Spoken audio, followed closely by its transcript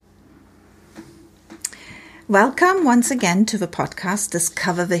Welcome once again to the podcast,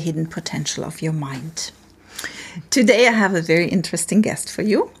 Discover the Hidden Potential of Your Mind. Today I have a very interesting guest for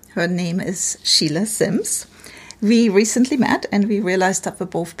you. Her name is Sheila Sims. We recently met and we realized that we're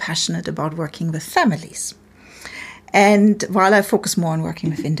both passionate about working with families. And while I focus more on working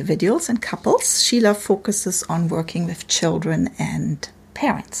with individuals and couples, Sheila focuses on working with children and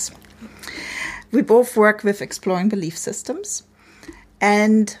parents. We both work with exploring belief systems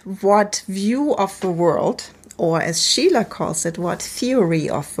and what view of the world, or as Sheila calls it, what theory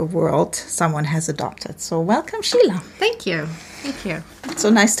of the world someone has adopted. So welcome, Sheila. Thank you. Thank you. It's so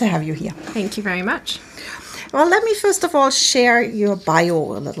nice to have you here. Thank you very much. Well, let me first of all share your bio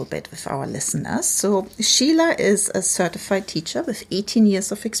a little bit with our listeners. So Sheila is a certified teacher with 18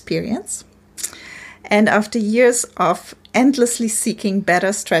 years of experience. And after years of endlessly seeking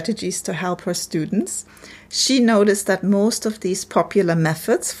better strategies to help her students, she noticed that most of these popular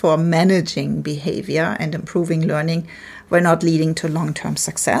methods for managing behavior and improving learning were not leading to long-term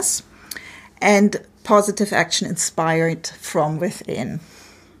success and positive action inspired from within.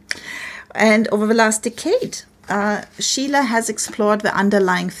 And over the last decade, Sheila has explored the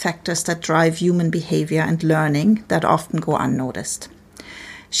underlying factors that drive human behavior and learning that often go unnoticed.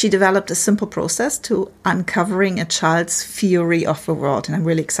 She developed a simple process to uncovering a child's theory of the world. And I'm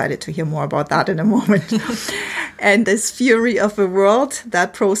really excited to hear more about that in a moment. And this theory of the world,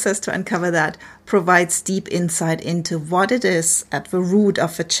 that process to uncover that, provides deep insight into what it is at the root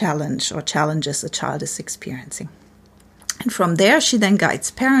of a challenge or challenges a child is experiencing. And from there, she then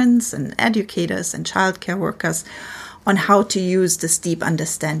guides parents and educators and childcare workers on how to use this deep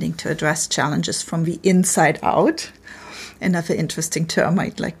understanding to address challenges from the inside out. Another interesting term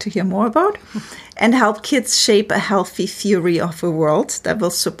I'd like to hear more about, and help kids shape a healthy theory of the world that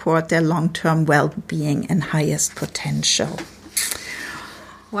will support their long-term well-being and highest potential.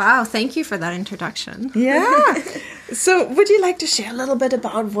 Wow, thank you for that introduction. Yeah. So would you like to share a little bit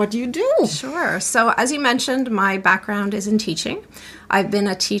about what you do? Sure. So as you mentioned, my background is in teaching. I've been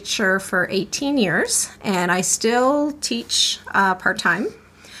a teacher for 18 years, and I still teach part-time.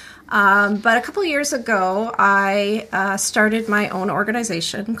 But a couple years ago, I started my own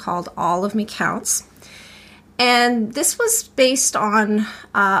organization called All of Me Counts. And this was based on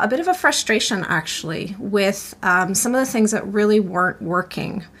a bit of a frustration, actually, with some of the things that really weren't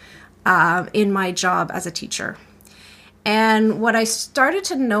working in my job as a teacher. And what I started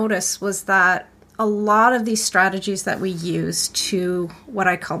to notice was that a lot of these strategies that we use to what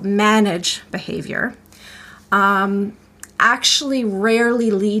I call manage behavior actually rarely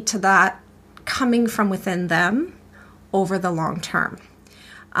lead to that coming from within them over the long term.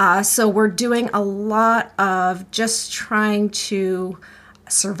 So we're doing a lot of just trying to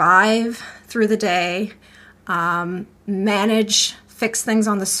survive through the day, manage, fix things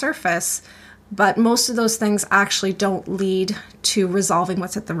on the surface, but most of those things actually don't lead to resolving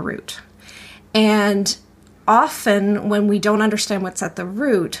what's at the root. And often when we don't understand what's at the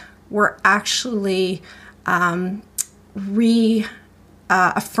root, we're actually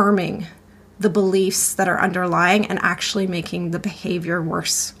reaffirming the beliefs that are underlying and actually making the behavior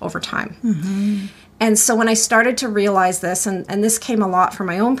worse over time. Mm-hmm. And so when I started to realize this, and this came a lot from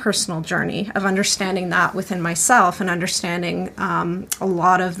my own personal journey of understanding that within myself and understanding a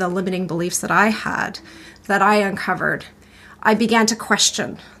lot of the limiting beliefs that I had, that I uncovered, I began to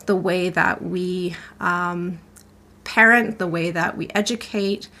question the way that we parent, the way that we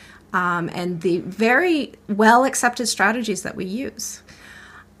educate, and the very well-accepted strategies that we use.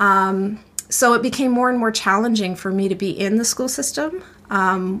 So it became more and more challenging for me to be in the school system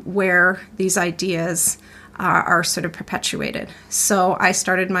where these ideas are sort of perpetuated. So I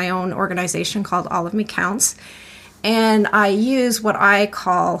started my own organization called All of Me Counts, and I use what I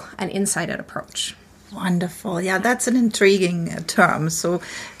call an inside-out approach. Wonderful. Yeah, that's an intriguing term. So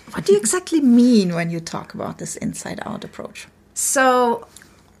what do you exactly mean when you talk about this inside-out approach? So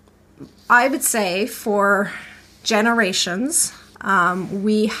I would say for generations,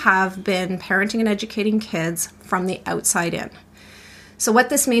 we have been parenting and educating kids from the outside in. So what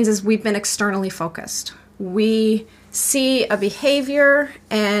this means is we've been externally focused. We see a behavior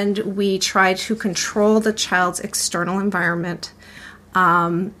and we try to control the child's external environment,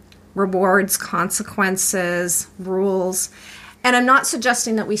 rewards, consequences, rules. And I'm not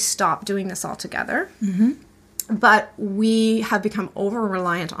suggesting that we stop doing this altogether. Mm-hmm. But we have become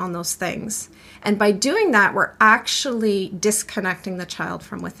over-reliant on those things. And by doing that, we're actually disconnecting the child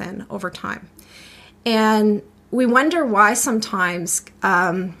from within over time. And we wonder why sometimes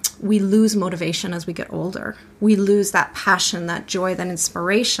we lose motivation as we get older. We lose that passion, that joy, that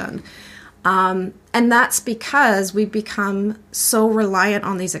inspiration And that's because we've become so reliant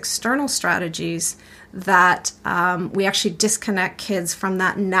on these external strategies that we actually disconnect kids from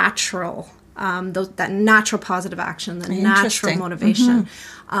that natural positive action, the natural motivation,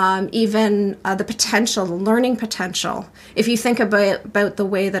 even the potential, the learning potential. If you think about the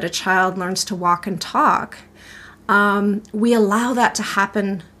way that a child learns to walk and talk, we allow that to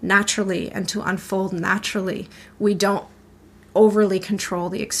happen naturally and to unfold naturally. We don't overly control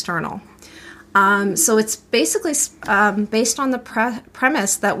the external. So it's basically based on the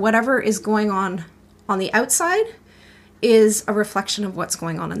premise that whatever is going on the outside is a reflection of what's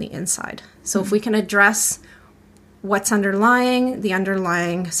going on the inside. So if we can address what's underlying, the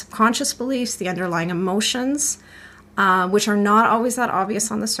underlying subconscious beliefs, the underlying emotions, which are not always that obvious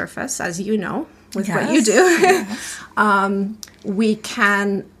on the surface, as you know, with what you do, we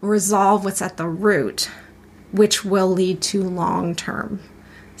can resolve what's at the root, which will lead to long-term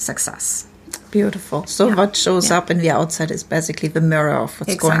success. Beautiful. So what shows up in the outside is basically the mirror of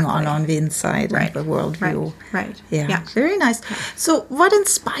what's going on the inside and the worldview. Right. Yeah. Very nice. So what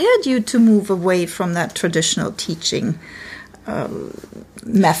inspired you to move away from that traditional teaching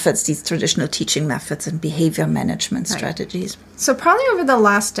methods, these traditional teaching methods and behavior management strategies? So probably over the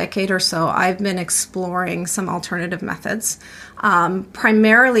last decade or so, I've been exploring some alternative methods,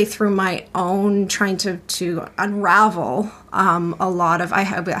 primarily through my own trying to unravel I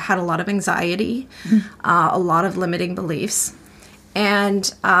had a lot of anxiety, a lot of limiting beliefs. And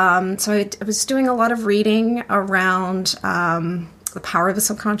so I was doing a lot of reading around the power of the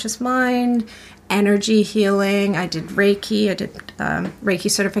subconscious mind, energy healing. I did Reiki. I did Reiki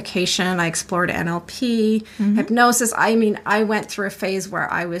certification. I explored NLP, hypnosis. I mean, I went through a phase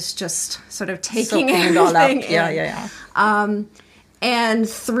where I was just sort of taking it all up. And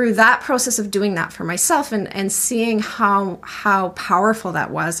through that process of doing that for myself and seeing how powerful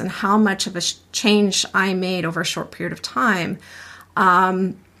that was and how much of a change I made over a short period of time,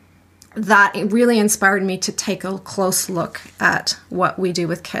 that it really inspired me to take a close look at what we do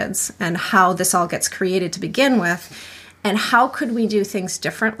with kids and how this all gets created to begin with, and how could we do things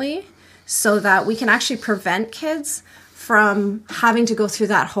differently so that we can actually prevent kids from having to go through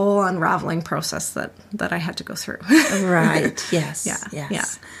that whole unraveling process that I had to go through. Right. Yes. Yeah.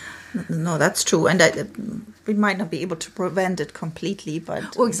 No, that's true. And we might not be able to prevent it completely,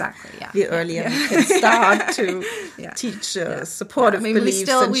 but the earlier we can start to teach supportive beliefs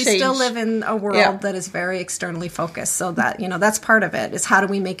and we change. still live in a world that is very externally focused. So that, that's part of it, is how do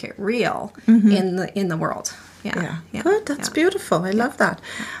we make it real in the world? Yeah. Good. That's beautiful. I love that.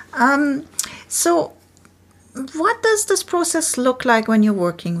 So what does this process look like when you're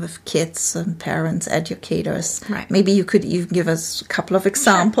working with kids and parents, educators? Right. Maybe you could even give us a couple of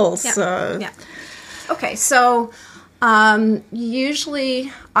examples. Sure. Okay, so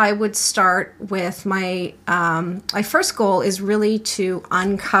usually I would start with my first goal is really to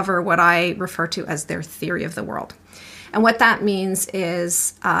uncover what I refer to as their theory of the world. And what that means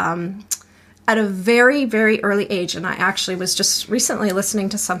is at a very, very early age, and I actually was just recently listening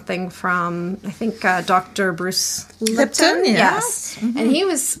to something from, I think, Dr. Bruce Lipton. Yes. And he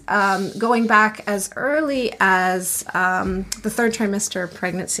was going back as early as the third trimester of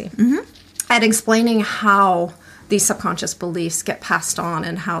pregnancy and explaining how these subconscious beliefs get passed on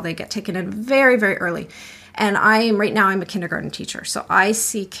and how they get taken in very, very early. And right now I'm a kindergarten teacher, so I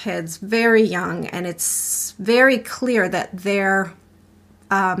see kids very young, and it's very clear that their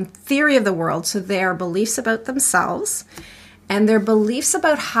theory of the world, so their beliefs about themselves and their beliefs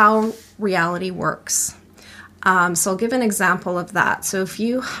about how reality works. So I'll give an example of that. So if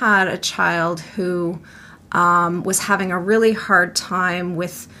you had a child who was having a really hard time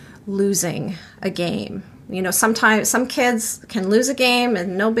with losing a game, sometimes some kids can lose a game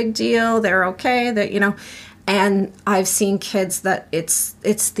and no big deal, they're okay, and I've seen kids that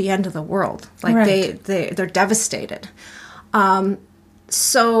it's the end of the world, like they're devastated.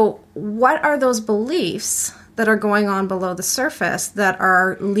 So what are those beliefs that are going on below the surface that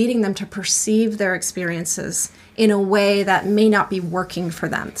are leading them to perceive their experiences in a way that may not be working for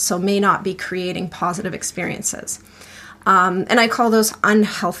them, so may not be creating positive experiences? And I call those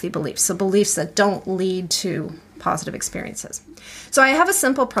unhealthy beliefs, so beliefs that don't lead to positive experiences. So I have a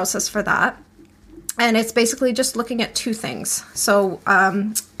simple process for that, and it's basically just looking at two things. So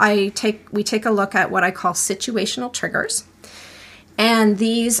we take a look at what I call situational triggers. And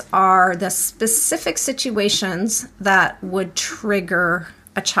these are the specific situations that would trigger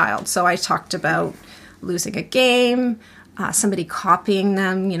a child. So I talked about losing a game, somebody copying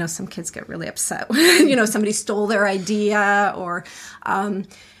them. Some kids get really upset. Somebody stole their idea, or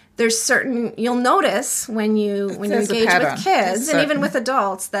there's certain, you'll notice when you There's a engage pattern. with kids and even with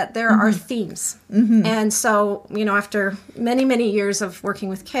adults that there are themes. And so, after many, many years of working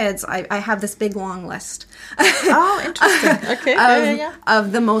with kids, I have this big long list Oh, interesting. Okay.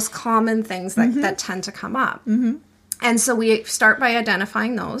 of the most common things that tend to come up. And so we start by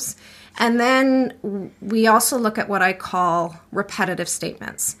identifying those. And then we also look at what I call repetitive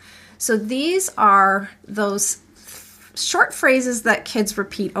statements. So these are those short phrases that kids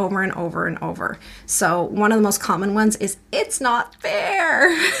repeat over and over and over. So one of the most common ones is, "It's not fair."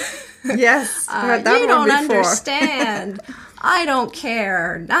 Yes. I heard that You one don't before. understand. I don't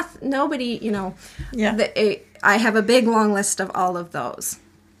care. Nobody, Yeah. I have a big long list of all of those.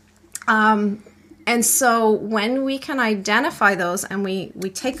 And so when we can identify those and we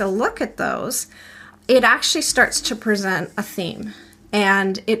take a look at those, it actually starts to present a theme.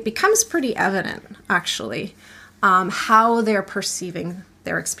 And it becomes pretty evident, actually, how they're perceiving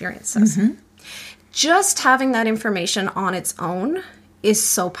their experiences. Just having that information on its own is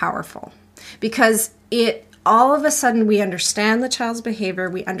so powerful, because all of a sudden we understand the child's behavior.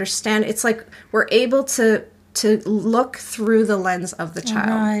 We understand, it's like we're able to look through the lens of the child.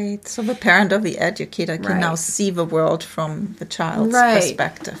 Right. So the parent or the educator can now see the world from the child's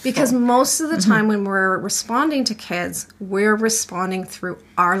perspective. Because most of the time when we're responding to kids, we're responding through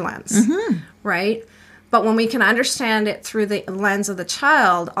our lens, right? But when we can understand it through the lens of the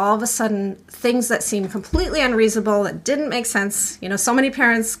child, all of a sudden, things that seem completely unreasonable, that didn't make sense. So many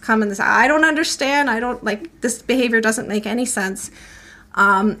parents come and say, "I don't understand. This behavior doesn't make any sense."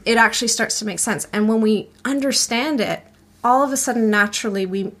 It actually starts to make sense. And when we understand it, all of a sudden, naturally,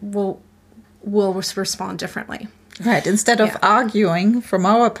 we will respond differently. Right. Instead of arguing from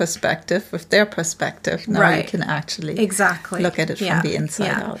our perspective with their perspective, now you can actually look at it from the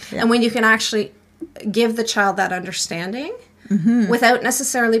inside out. Yeah. And when you can actually give the child that understanding without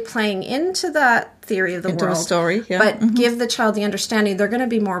necessarily playing into that theory of the world, story, but give the child the understanding, they're going to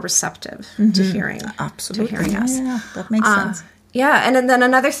be more receptive to hearing. Absolutely. To hearing us. Yeah, that makes sense. Yeah, and then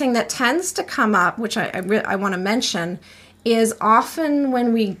another thing that tends to come up, which I want to mention, is often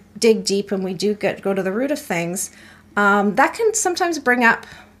when we dig deep and we do go to the root of things, that can sometimes bring up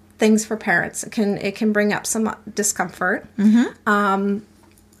things for parents. It can bring up some discomfort.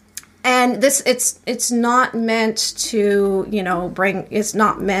 And it's not meant to, it's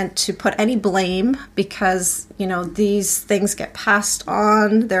not meant to put any blame, because, these things get passed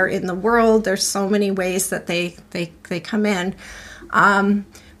on. They're in the world. There's so many ways that they come in.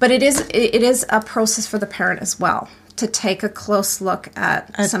 But it is a process for the parent as well to take a close look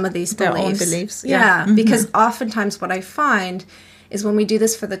at some of these their beliefs. own beliefs. Yeah, because oftentimes what I find is when we do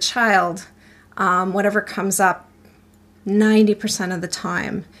this for the child, whatever comes up 90% of the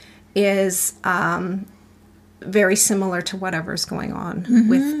time is very similar to whatever's going on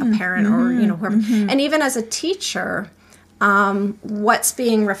with a parent or whoever. And even as a teacher, what's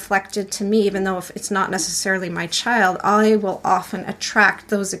being reflected to me, even though if it's not necessarily my child, I will often attract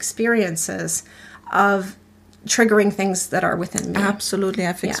those experiences of triggering things that are within me. Absolutely.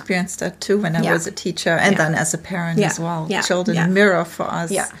 I've experienced that too when I was a teacher and then as a parent as well. Children mirror for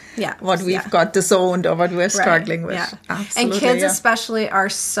us what we've got disowned or what we're struggling with. Absolutely, and kids especially are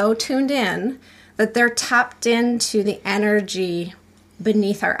so tuned in that they're tapped into the energy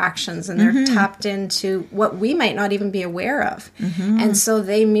beneath our actions, and they're tapped into what we might not even be aware of. And so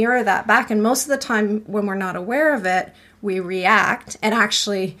they mirror that back. And most of the time when we're not aware of it, we react, and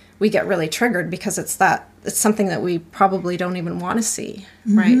actually we get really triggered because it's something that we probably don't even want to see,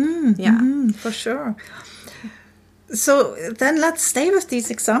 right? For sure. So then let's stay with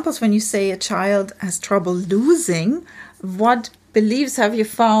these examples. When you say a child has trouble losing, what beliefs have you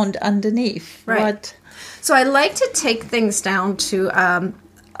found underneath? Right. So I like to take things down to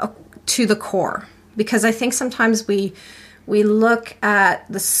the core, because I think sometimes we look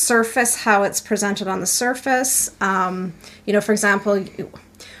at the surface, how it's presented on the surface. For example,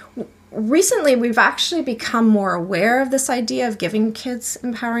 recently we've actually become more aware of this idea of giving kids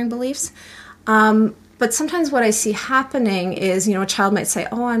empowering beliefs. But sometimes what I see happening is, a child might say,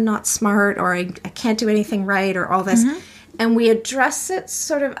 "Oh, I'm not smart," or I can't do anything right," or all this. And we address it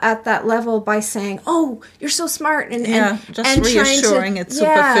sort of at that level by saying, "Oh, you're so smart," and reassuring it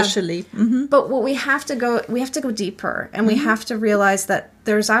superficially. But what we have to go deeper, and we have to realize that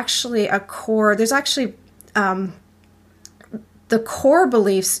there's actually a core. There's actually the core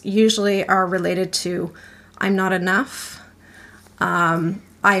beliefs usually are related to, "I'm not enough," "I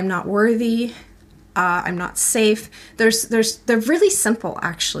am not worthy," "I'm not safe." They're really simple,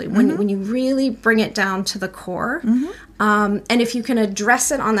 actually, when you really bring it down to the core. And if you can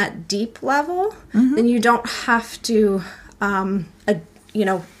address it on that deep level, then you don't have to,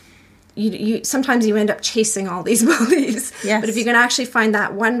 you sometimes you end up chasing all these beliefs. Yes. But if you can actually find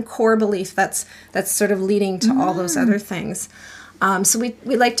that one core belief that's sort of leading to all those other things. So we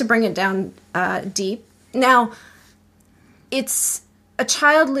like to bring it down deep. Now, it's a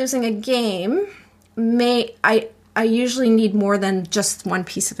child losing a game. I usually need more than just one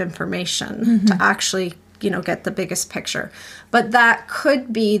piece of information to actually, get the biggest picture. But that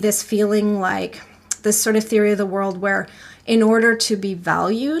could be this feeling like this sort of theory of the world where in order to be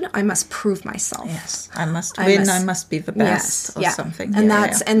valued, I must prove myself. Yes, I must win. I must be the best, or something. And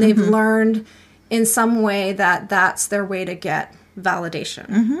and they've learned in some way that that's their way to get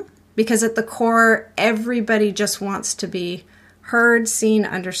validation. Because at the core, everybody just wants to be heard, seen,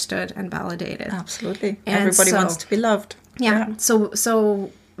 understood, and validated. Absolutely. And everybody wants to be loved. Yeah.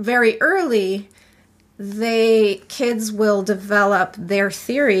 So very early, kids will develop their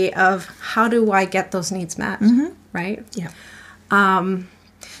theory of how do I get those needs met, right? Yeah.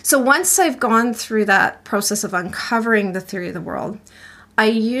 So once I've gone through that process of uncovering the theory of the world, I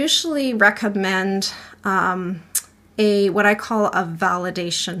usually recommend what I call a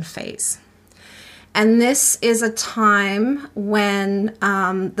validation phase. And this is a time when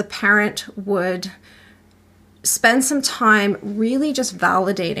the parent would spend some time really just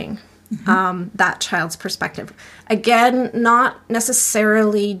validating that child's perspective. Again, not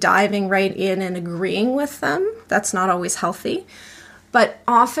necessarily diving right in and agreeing with them. That's not always healthy. But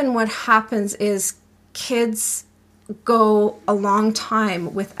often what happens is kids go a long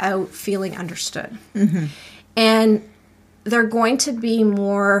time without feeling understood. And they're going to be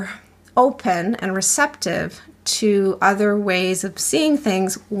more open and receptive to other ways of seeing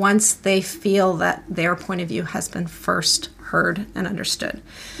things once they feel that their point of view has been first heard and understood.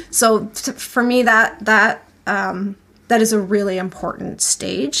 So for me, that is a really important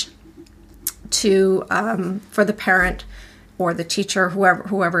stage to for the parent or the teacher,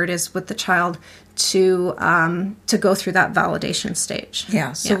 whoever it is with the child, to go through that validation stage.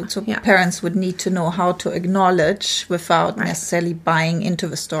 Yeah, so parents would need to know how to acknowledge without necessarily buying into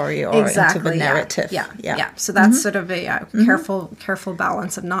the story or into the narrative. Yeah. So that's sort of a careful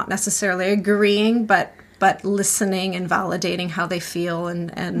balance of not necessarily agreeing, but listening and validating how they feel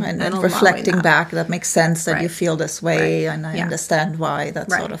and reflecting that. back. That makes sense that you feel this way, and I understand why, that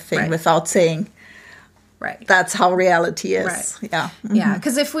sort of thing, without saying, right, that's how reality is. Right. Yeah. Yeah,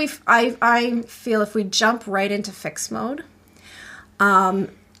 because I feel if we jump right into fix mode,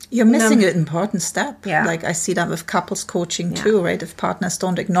 you're missing an important step. Yeah. Like I see that with couples coaching too, right? If partners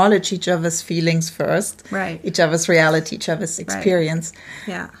don't acknowledge each other's feelings first, each other's reality, each other's experience,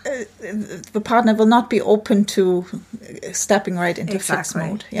 the partner will not be open to stepping right into fix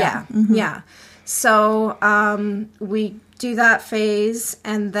mode. Yeah. So we do that phase,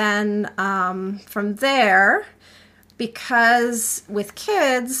 and then from there, because with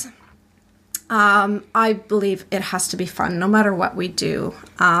kids, I believe it has to be fun no matter what we do.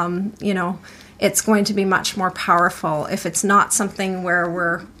 It's going to be much more powerful if it's not something where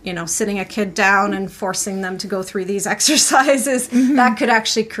we're, sitting a kid down and forcing them to go through these exercises. That could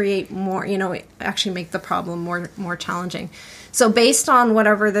actually create more, actually make the problem more challenging. So based on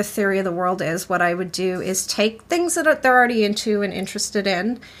whatever the theory of the world is, what I would do is take things that they're already into and interested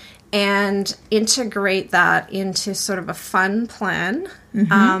in and integrate that into sort of a fun plan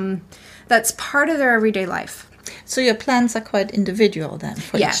that's part of their everyday life. So your plans are quite individual then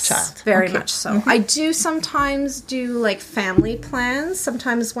for each child? Yes, very much so. I do sometimes do like family plans.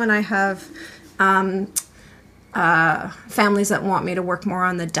 Sometimes when I have families that want me to work more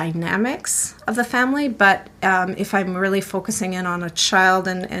on the dynamics of the family, but if I'm really focusing in on a child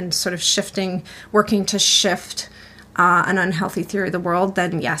and sort of working to shift an unhealthy theory of the world,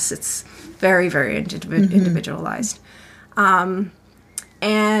 then yes, it's very, very individualized. And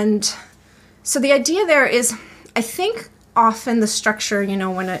so the idea there is, I think often the structure,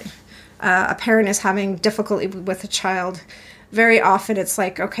 when a parent is having difficulty with a child, very often it's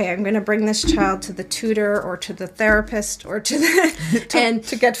like, okay, I'm going to bring this child to the tutor or to the therapist or to the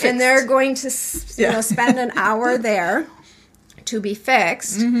to get fixed. And they're going to spend an hour there to be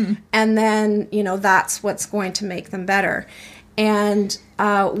fixed, and then that's what's going to make them better. And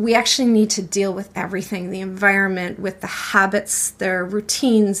we actually need to deal with everything, the environment, with the habits, their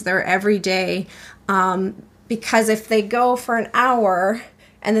routines, their everyday. Because if they go for an hour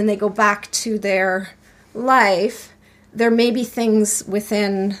and then they go back to their life, there may be things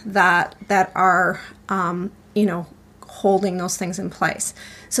within that are, holding those things in place.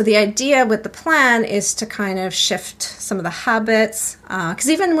 So the idea with the plan is to kind of shift some of the habits. Because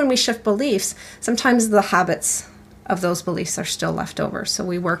even when we shift beliefs, sometimes the habits of those beliefs are still left over. So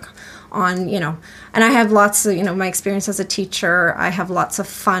we work on, and I have lots of, my experience as a teacher, I have lots of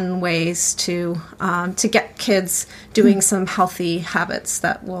fun ways to get kids doing some healthy habits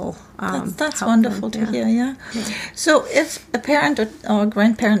that will that's wonderful to hear, yeah. So if a parent or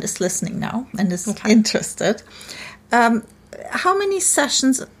grandparent is listening now and is interested, how many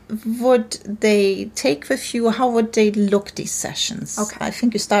sessions would they take with you? How would they look, these sessions? Okay. I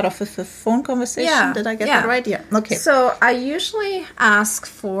think you start off with a phone conversation. Yeah. Did I get that right? Yeah. Okay. So I usually ask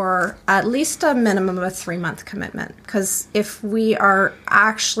for at least a minimum of a 3-month commitment, because if we are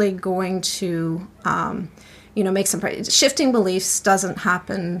actually going to, make some shifting beliefs doesn't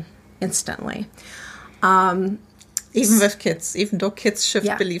happen instantly. Even with kids, even though kids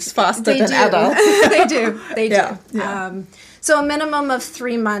shift beliefs faster than adults. They do. Yeah. So a minimum of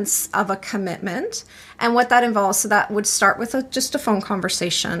 3 months of a commitment. And what that involves, so that would start with just a phone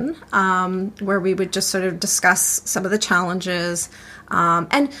conversation where we would just sort of discuss some of the challenges.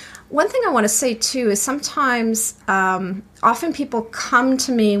 And one thing I want to say, too, is sometimes often people come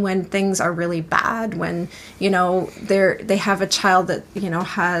to me when things are really bad, when, they have a child that,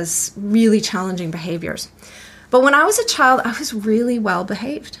 has really challenging behaviors. But when I was a child, I was really well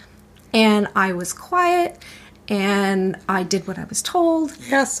behaved, and I was quiet, and I did what I was told.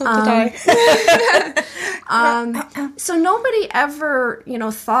 Yeah, so did I. So nobody ever,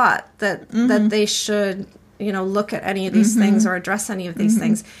 thought that they should, look at any of these things or address any of these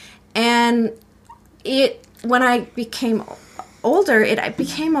things. And when I became older, it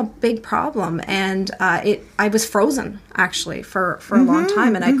became a big problem, and I was frozen actually for a long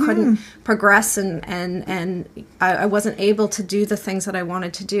time, and I couldn't progress, and I wasn't able to do the things that I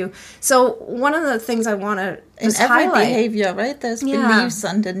wanted to do. So one of the things I want to in every highlight, behavior, right? There's beliefs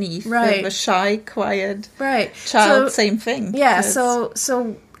underneath. Right. The shy, quiet right. child, same thing. Yeah. So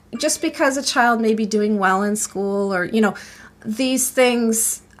just because a child may be doing well in school, or these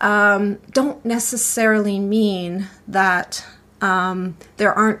things don't necessarily mean that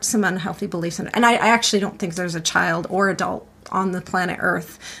there aren't some unhealthy beliefs in it. And I actually don't think there's a child or adult on the planet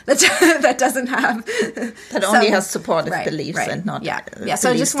Earth that doesn't have that only has supportive beliefs and not beliefs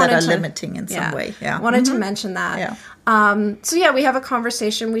so I just that are limiting in some way. Yeah, wanted to mention that. Yeah. We have a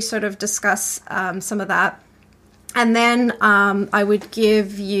conversation. We sort of discuss some of that, and then I would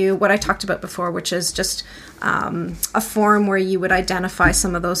give you what I talked about before, which is just a form where you would identify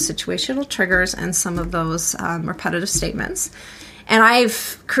some of those situational triggers and some of those repetitive statements. And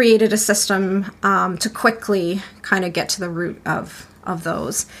I've created a system to quickly kind of get to the root of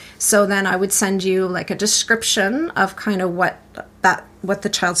those. So then I would send you like a description of kind of what the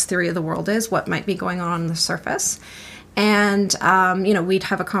child's theory of the world is, what might be going on the surface. And, we'd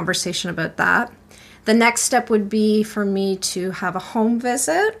have a conversation about that. The next step would be for me to have a home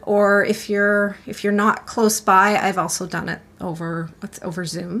visit, or if you're not close by, I've also done it over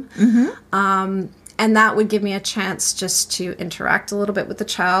Zoom. And that would give me a chance just to interact a little bit with the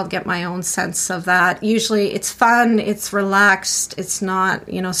child, get my own sense of that. Usually it's fun, it's relaxed, it's not,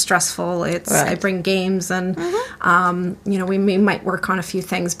 stressful. I bring games, and, we might work on a few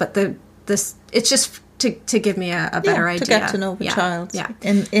things, but it's just to give me a better idea. To get to know the child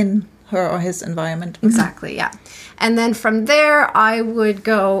in her or his environment. Exactly, yeah. And then from there, I would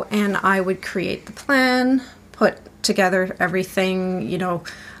go and I would create the plan, put together everything,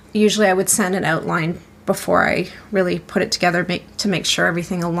 Usually I would send an outline before I really put it together to make sure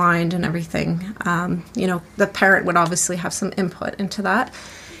everything aligned and everything. The parent would obviously have some input into that.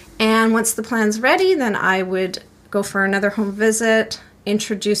 And once the plan's ready, then I would go for another home visit,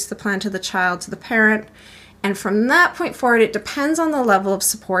 introduce the plan to the child, to the parent. And from that point forward, it depends on the level of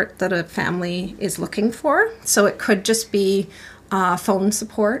support that a family is looking for. So it could just be phone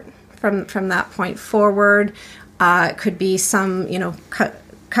support from that point forward. It could be some,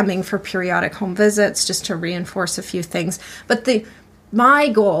 coming for periodic home visits just to reinforce a few things. But my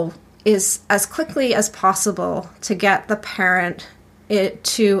goal is as quickly as possible to get the parent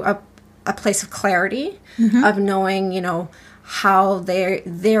to a place of clarity of knowing, how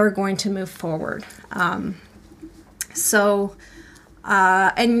they're going to move forward. Sometimes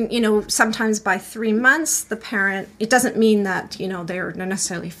by 3 months, the parent, it doesn't mean that, they're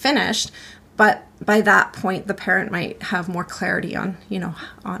necessarily finished, but by that point, the parent might have more clarity on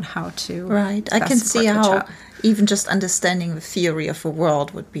how to. Right. I can see how even just understanding the theory of the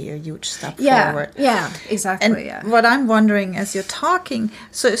world would be a huge step forward. Yeah, exactly. And what I'm wondering as you're talking,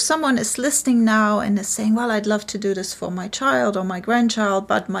 so if someone is listening now and is saying, well, I'd love to do this for my child or my grandchild,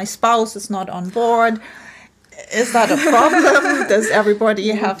 but my spouse is not on board, is that a problem? Does everybody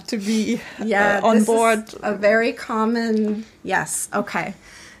have to be on board? Is a very common, yes. Okay.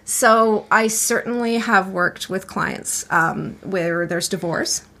 So I certainly have worked with clients where there's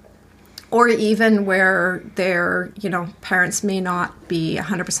divorce, or even where their, parents may not be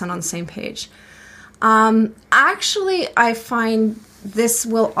 100% on the same page. Actually, I find this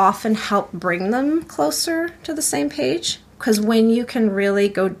will often help bring them closer to the same page, because when you can really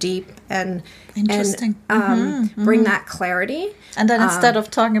go deep and bring that clarity. And then instead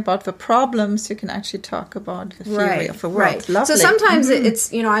of talking about the problems, you can actually talk about the theory of the world. Right. Lovely. So sometimes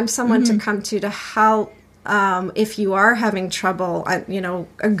it's, I'm someone to come to help if you are having trouble,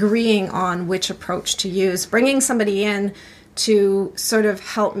 agreeing on which approach to use, bringing somebody in to sort of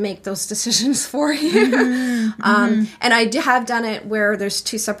help make those decisions for you. And I have done it where there's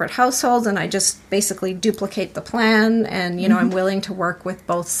two separate households and I just basically duplicate the plan and, I'm willing to work with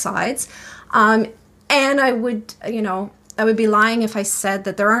both sides. And I would be lying if I said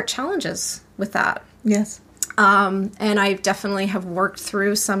that there aren't challenges with that. Yes. And I definitely have worked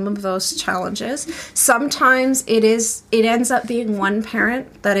through some of those challenges. Sometimes it ends up being one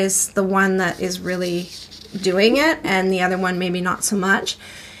parent that is the one that is really doing it, and the other one maybe not so much.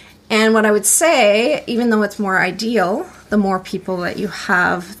 And what I would say, even though it's more ideal, the more people that you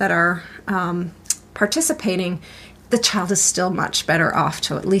have that are participating, the child is still much better off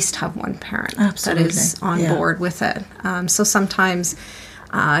to at least have one parent that is on board with it. So sometimes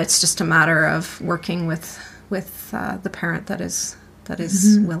it's just a matter of working with the parent that is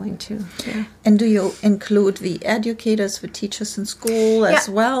willing to. Yeah. And do you include the educators, the teachers in school as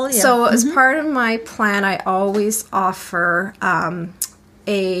well? Yeah. So as part of my plan, I always offer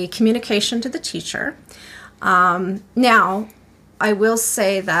a communication to the teacher. Now, I will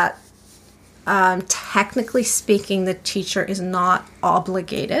say that technically speaking, the teacher is not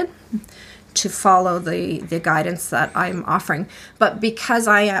obligated to follow the guidance that I'm offering. But because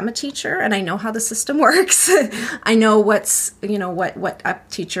I am a teacher and I know how the system works, I know what a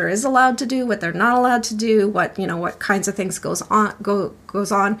teacher is allowed to do, what they're not allowed to do, what kinds of things goes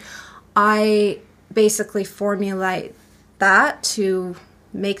on. I basically formulate that to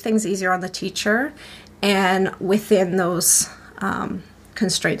make things easier on the teacher and within those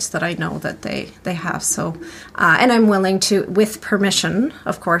constraints that I know that they have. So, and I'm willing to, with permission,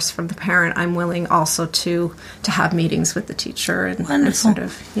 of course, from the parent, I'm willing also to have meetings with the teacher and sort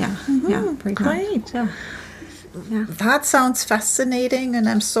of, bring great. That. Yeah. That sounds fascinating, and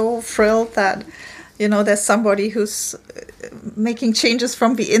I'm so thrilled that there's somebody who's making changes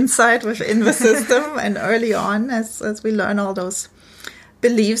from the inside within the system and early on as we learn all those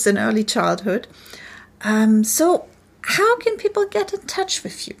beliefs in early childhood. So how can people get in touch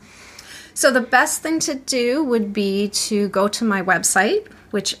with you? So the best thing to do would be to go to my website,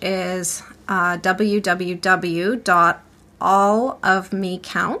 which is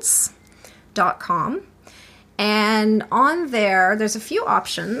www.allofmecounts.com. And on there's a few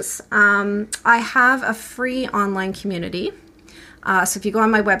options. I have a free online community. So if you go on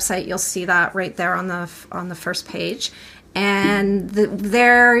my website, you'll see that right there on the first page. And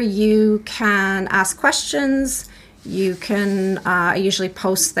there you can ask questions. You can, I usually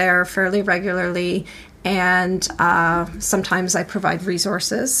post there fairly regularly, and sometimes I provide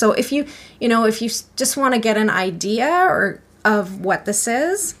resources. So if you just want to get an idea of what this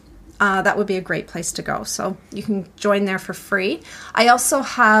is, that would be a great place to go. So you can join there for free. I also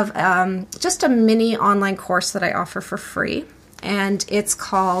have just a mini online course that I offer for free, and it's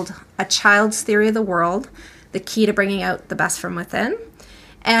called A Child's Theory of the World, The Key to Bringing Out the Best from Within.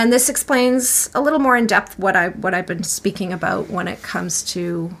 And this explains a little more in depth what I've been speaking about when it comes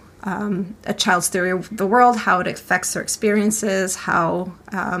to a child's theory of the world, how it affects their experiences, how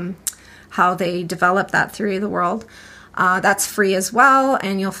they develop that theory of the world. That's free as well,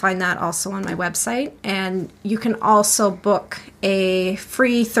 and you'll find that also on my website. And you can also book a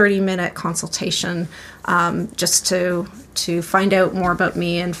free 30-minute consultation just to find out more about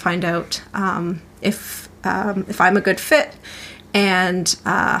me and find out if I'm a good fit and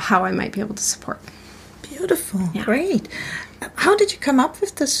how I might be able to support. Beautiful. Yeah. Great. How did you come up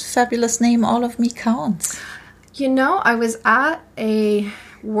with this fabulous name, All of Me Counts? I was at a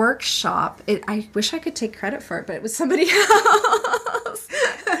workshop. I wish I could take credit for it, but it was somebody else.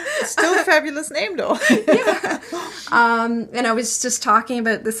 Still a fabulous name, though. Yeah. And I was just talking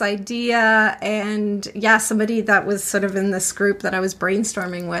about this idea, and somebody that was sort of in this group that I was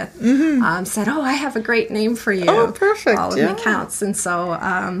brainstorming with said, "Oh, I have a great name for you." Oh, perfect. All of Me Counts. And so,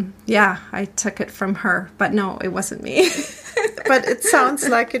 I took it from her, but no, it wasn't me. But it sounds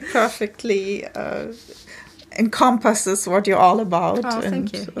like it perfectly encompasses what you're all about. Oh,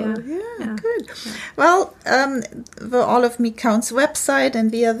 thank you. Good. Yeah. Well, the All of Me Counts website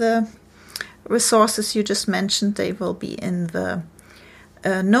and the other resources you just mentioned, they will be in the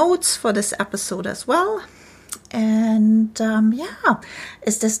notes for this episode as well. And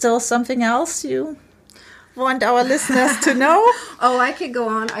is there still something else you want our listeners to know? Oh, I could go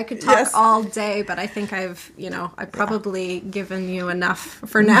on. I could talk all day, but I think I've probably given you enough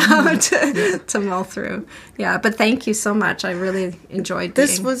for now to mull through. Yeah, but thank you so much. I really enjoyed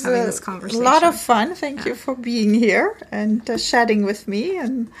having this conversation. A lot of fun. Thank you for being here and chatting with me.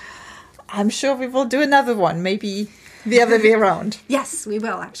 And I'm sure we will do another one, maybe the other way around. Yes, we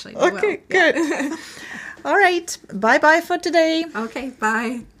will, actually. Okay, good. All right. Bye-bye for today. Okay,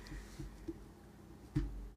 bye.